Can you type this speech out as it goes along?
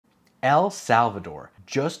El Salvador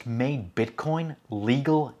just made Bitcoin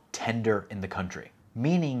legal tender in the country,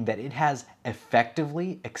 meaning that it has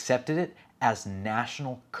effectively accepted it as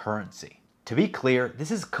national currency. To be clear, this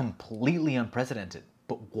is completely unprecedented,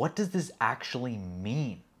 but what does this actually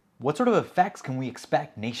mean? What sort of effects can we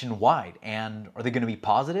expect nationwide, and are they going to be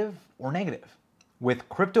positive or negative? With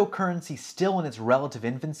cryptocurrency still in its relative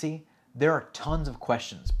infancy, there are tons of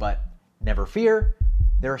questions, but never fear,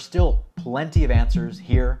 there are still plenty of answers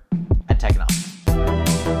here at Techonomics.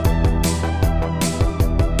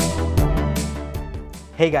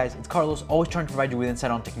 Hey guys, it's Carlos, always trying to provide you with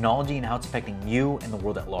insight on technology and how it's affecting you and the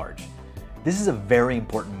world at large. This is a very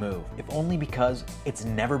important move, if only because it's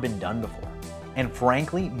never been done before. And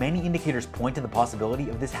frankly, many indicators point to the possibility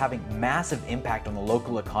of this having massive impact on the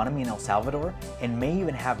local economy in El Salvador and may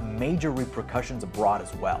even have major repercussions abroad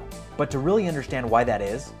as well. But to really understand why that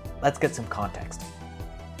is, let's get some context.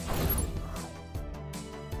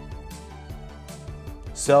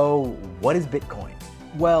 So, what is Bitcoin?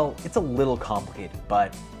 Well, it's a little complicated,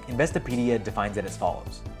 but Investopedia defines it as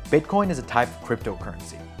follows. Bitcoin is a type of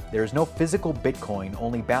cryptocurrency. There is no physical Bitcoin,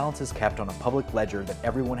 only balances kept on a public ledger that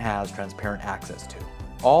everyone has transparent access to.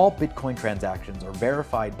 All Bitcoin transactions are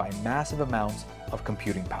verified by massive amounts of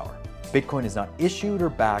computing power. Bitcoin is not issued or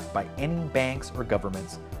backed by any banks or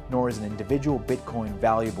governments, nor is an individual Bitcoin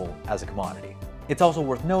valuable as a commodity. It's also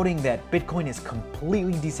worth noting that Bitcoin is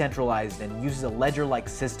completely decentralized and uses a ledger-like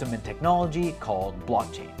system and technology called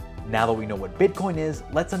blockchain. Now that we know what Bitcoin is,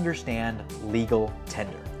 let's understand legal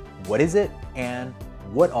tender. What is it, and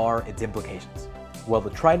what are its implications? Well, the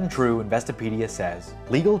tried and true Investopedia says,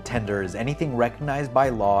 legal tender is anything recognized by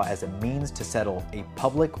law as a means to settle a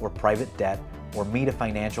public or private debt or meet a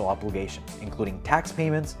financial obligation, including tax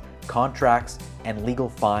payments, contracts, and legal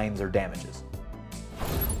fines or damages.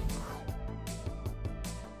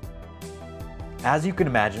 As you can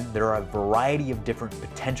imagine, there are a variety of different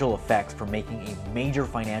potential effects for making a major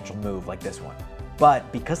financial move like this one.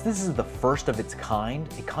 But because this is the first of its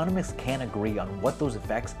kind, economists can't agree on what those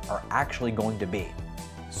effects are actually going to be.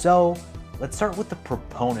 So let's start with the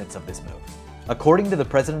proponents of this move. According to the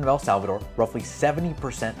president of El Salvador, roughly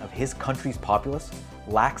 70% of his country's populace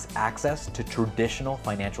lacks access to traditional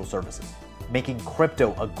financial services, making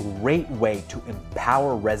crypto a great way to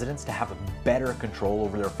empower residents to have better control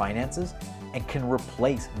over their finances and can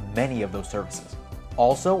replace many of those services.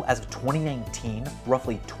 Also, as of 2019,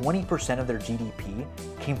 roughly 20% of their GDP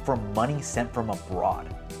came from money sent from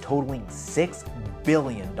abroad, totaling $6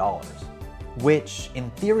 billion, which in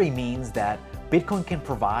theory means that Bitcoin can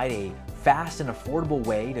provide a fast and affordable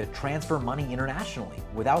way to transfer money internationally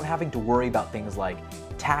without having to worry about things like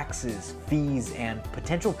taxes, fees, and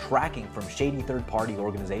potential tracking from shady third-party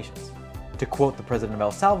organizations. To quote the president of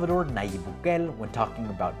El Salvador, Nayib Bukele, when talking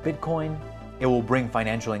about Bitcoin, it will bring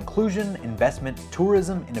financial inclusion, investment,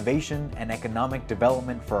 tourism, innovation, and economic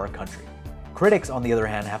development for our country. Critics, on the other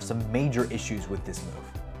hand, have some major issues with this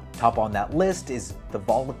move. Top on that list is the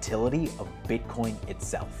volatility of Bitcoin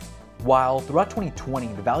itself. While throughout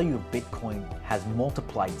 2020, the value of Bitcoin has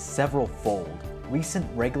multiplied several-fold, recent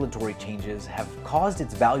regulatory changes have caused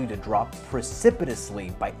its value to drop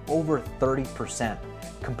precipitously by over 30%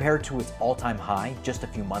 compared to its all-time high just a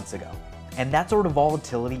few months ago. And that sort of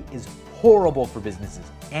volatility is horrible for businesses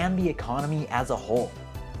and the economy as a whole.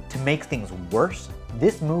 To make things worse,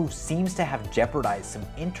 this move seems to have jeopardized some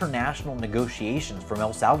international negotiations from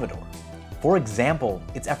El Salvador. For example,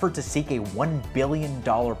 its effort to seek a $1 billion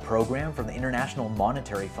program from the International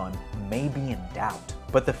Monetary Fund may be in doubt.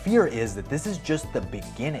 But the fear is that this is just the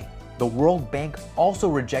beginning. The World Bank also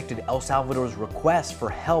rejected El Salvador's request for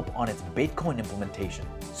help on its Bitcoin implementation.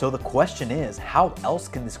 So the question is, how else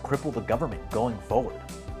can this cripple the government going forward?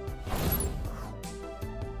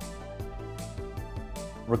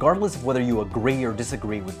 Regardless of whether you agree or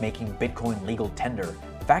disagree with making Bitcoin legal tender,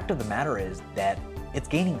 the fact of the matter is that it's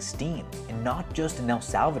gaining steam, and not just in El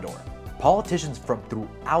Salvador. Politicians from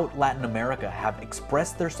throughout Latin America have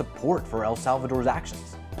expressed their support for El Salvador's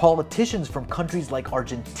actions. Politicians from countries like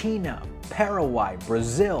Argentina, Paraguay,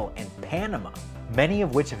 Brazil, and Panama, many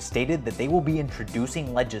of which have stated that they will be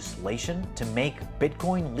introducing legislation to make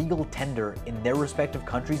Bitcoin legal tender in their respective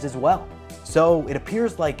countries as well. So it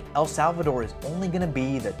appears like El Salvador is only going to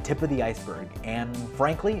be the tip of the iceberg, and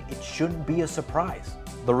frankly, it shouldn't be a surprise.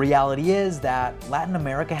 The reality is that Latin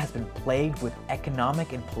America has been plagued with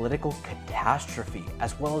economic and political catastrophe,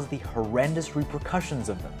 as well as the horrendous repercussions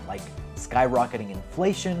of them, like skyrocketing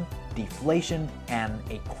inflation, deflation, and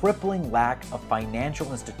a crippling lack of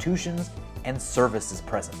financial institutions and services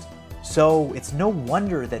present. So it's no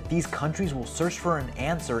wonder that these countries will search for an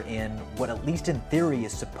answer in what, at least in theory,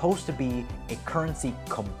 is supposed to be a currency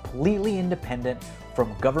completely independent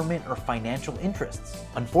from government or financial interests.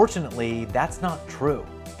 Unfortunately, that's not true,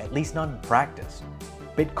 at least not in practice.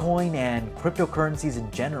 Bitcoin and cryptocurrencies in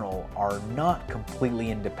general are not completely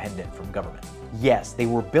independent from government. Yes, they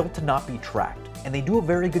were built to not be tracked, and they do a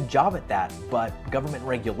very good job at that, but government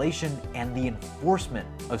regulation and the enforcement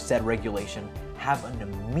of said regulation have an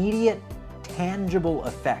immediate, tangible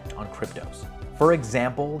effect on cryptos. For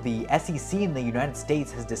example, the SEC in the United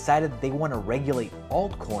States has decided that they want to regulate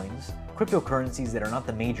altcoins, cryptocurrencies that are not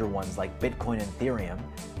the major ones like Bitcoin and Ethereum,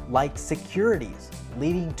 like securities,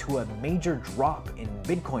 leading to a major drop in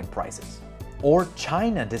Bitcoin prices. Or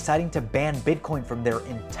China deciding to ban Bitcoin from their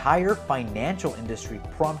entire financial industry,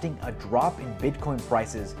 prompting a drop in Bitcoin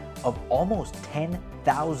prices of almost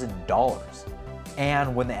 $10,000.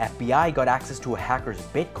 And when the FBI got access to a hacker's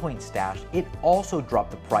Bitcoin stash, it also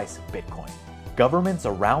dropped the price of Bitcoin. Governments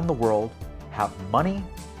around the world have money,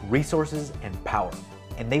 resources, and power,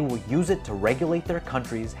 and they will use it to regulate their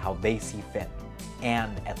countries how they see fit.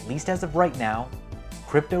 And at least as of right now,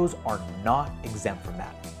 cryptos are not exempt from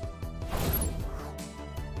that.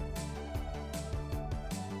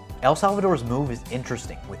 El Salvador's move is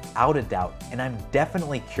interesting, without a doubt, and I'm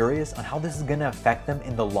definitely curious on how this is going to affect them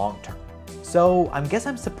in the long term. So I guess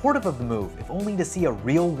I'm supportive of the move, if only to see a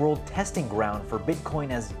real-world testing ground for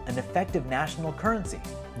Bitcoin as an effective national currency.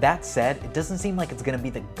 That said, it doesn't seem like it's going to be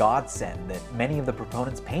the godsend that many of the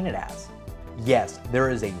proponents paint it as. Yes, there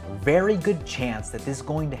is a very good chance that this is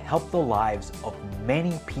going to help the lives of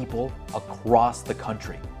many people across the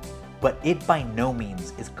country, but it by no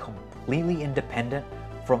means is completely independent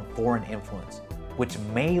from foreign influence, which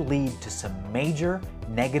may lead to some major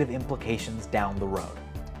negative implications down the road.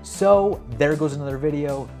 So there goes another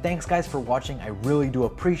video. Thanks guys for watching, I really do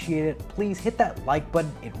appreciate it. Please hit that like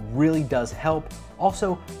button, it really does help.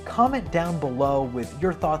 Also, comment down below with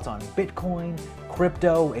your thoughts on Bitcoin,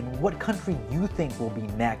 crypto, and what country you think will be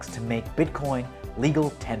next to make Bitcoin legal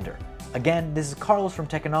tender. Again, this is Carlos from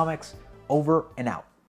Techonomics, over and out.